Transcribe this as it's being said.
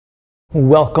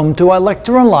Welcome to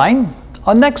Electro Online.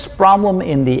 Our next problem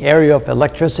in the area of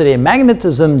electricity and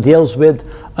magnetism deals with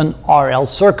an RL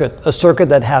circuit, a circuit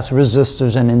that has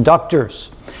resistors and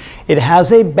inductors. It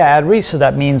has a battery, so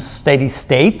that means steady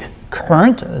state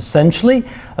current, essentially.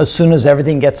 As soon as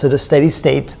everything gets to the steady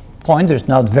state point, there's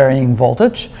not varying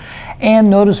voltage. And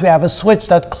notice we have a switch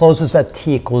that closes at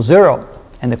t equals 0.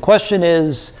 And the question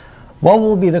is, what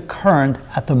will be the current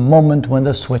at the moment when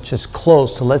the switch is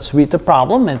closed? So let's read the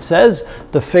problem. It says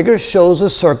the figure shows a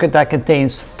circuit that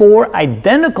contains 4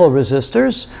 identical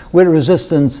resistors with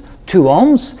resistance 2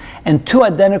 ohms and 2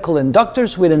 identical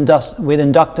inductors with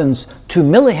inductance 2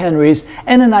 millihenries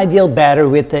and an ideal battery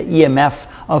with the EMF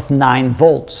of 9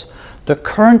 volts. The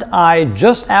current I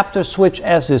just after switch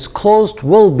S is closed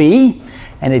will be,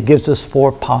 and it gives us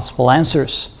 4 possible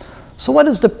answers. So what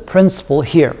is the principle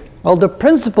here? Well, the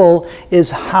principle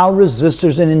is how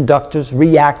resistors and inductors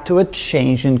react to a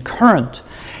change in current.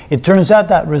 It turns out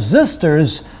that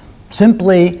resistors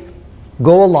simply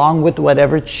go along with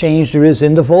whatever change there is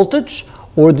in the voltage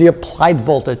or the applied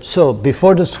voltage. So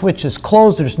before the switch is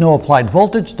closed, there's no applied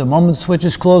voltage. The moment the switch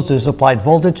is closed, there's applied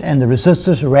voltage, and the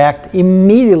resistors react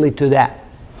immediately to that.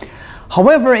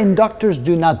 However, inductors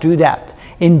do not do that.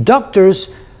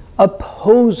 Inductors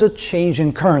oppose a change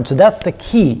in current. So that's the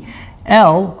key.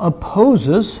 L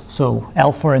opposes, so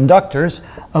L for inductors,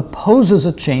 opposes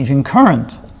a change in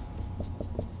current.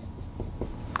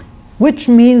 Which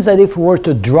means that if we were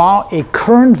to draw a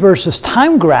current versus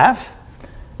time graph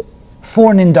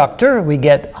for an inductor, we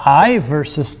get I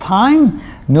versus time.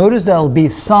 Notice there will be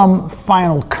some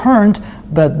final current,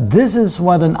 but this is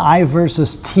what an I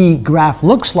versus T graph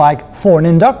looks like for an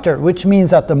inductor, which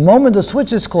means at the moment the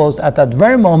switch is closed, at that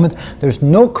very moment, there's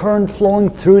no current flowing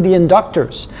through the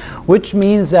inductors, which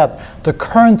means that the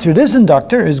current through this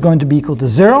inductor is going to be equal to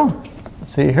 0.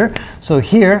 Let's see here. So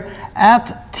here,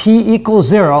 at T equals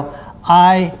 0,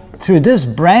 I through this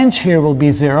branch here will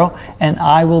be 0, and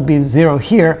I will be 0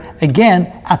 here, again,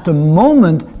 at the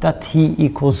moment that t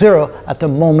equals 0, at the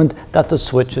moment that the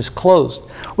switch is closed.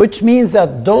 Which means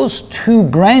that those 2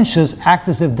 branches act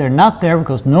as if they're not there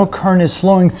because no current is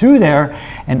flowing through there,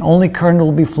 and only current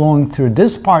will be flowing through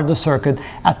this part of the circuit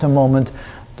at the moment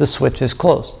the switch is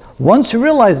closed. Once you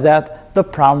realize that, the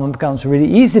problem becomes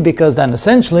really easy, because then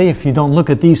essentially, if you don't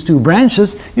look at these 2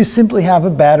 branches, you simply have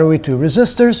a battery with 2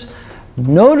 resistors.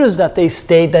 Notice that they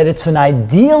state that it's an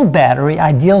ideal battery.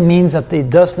 Ideal means that it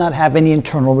does not have any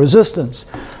internal resistance.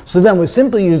 So then we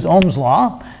simply use Ohm's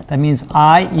law. That means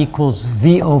I equals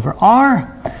V over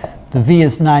R. The V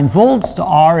is 9 volts. The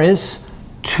R is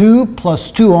 2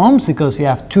 plus 2 ohms, because you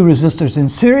have 2 resistors in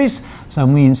series. So that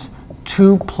means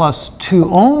 2 plus 2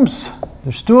 ohms.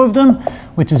 There's 2 of them,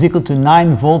 which is equal to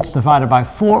 9 volts divided by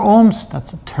 4 ohms.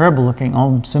 That's a terrible looking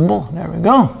ohm symbol. There we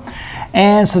go.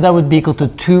 And so that would be equal to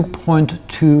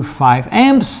 2.25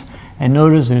 amps. And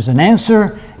notice there's an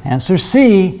answer, answer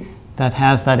C, that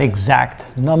has that exact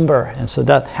number. And so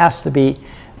that has to be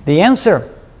the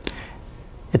answer.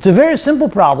 It's a very simple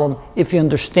problem if you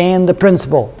understand the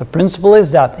principle. The principle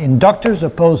is that inductors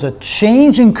oppose a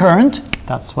change in current.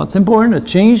 That's what's important, a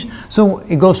change. So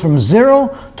it goes from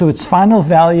 0 to its final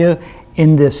value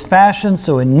in this fashion.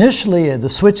 So initially the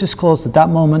switch is closed at that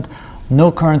moment, no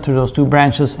current through those 2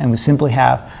 branches, and we simply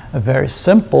have a very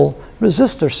simple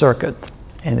resistor circuit.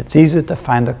 And it's easy to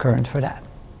find the current for that.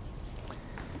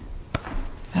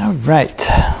 All right,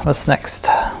 what's next?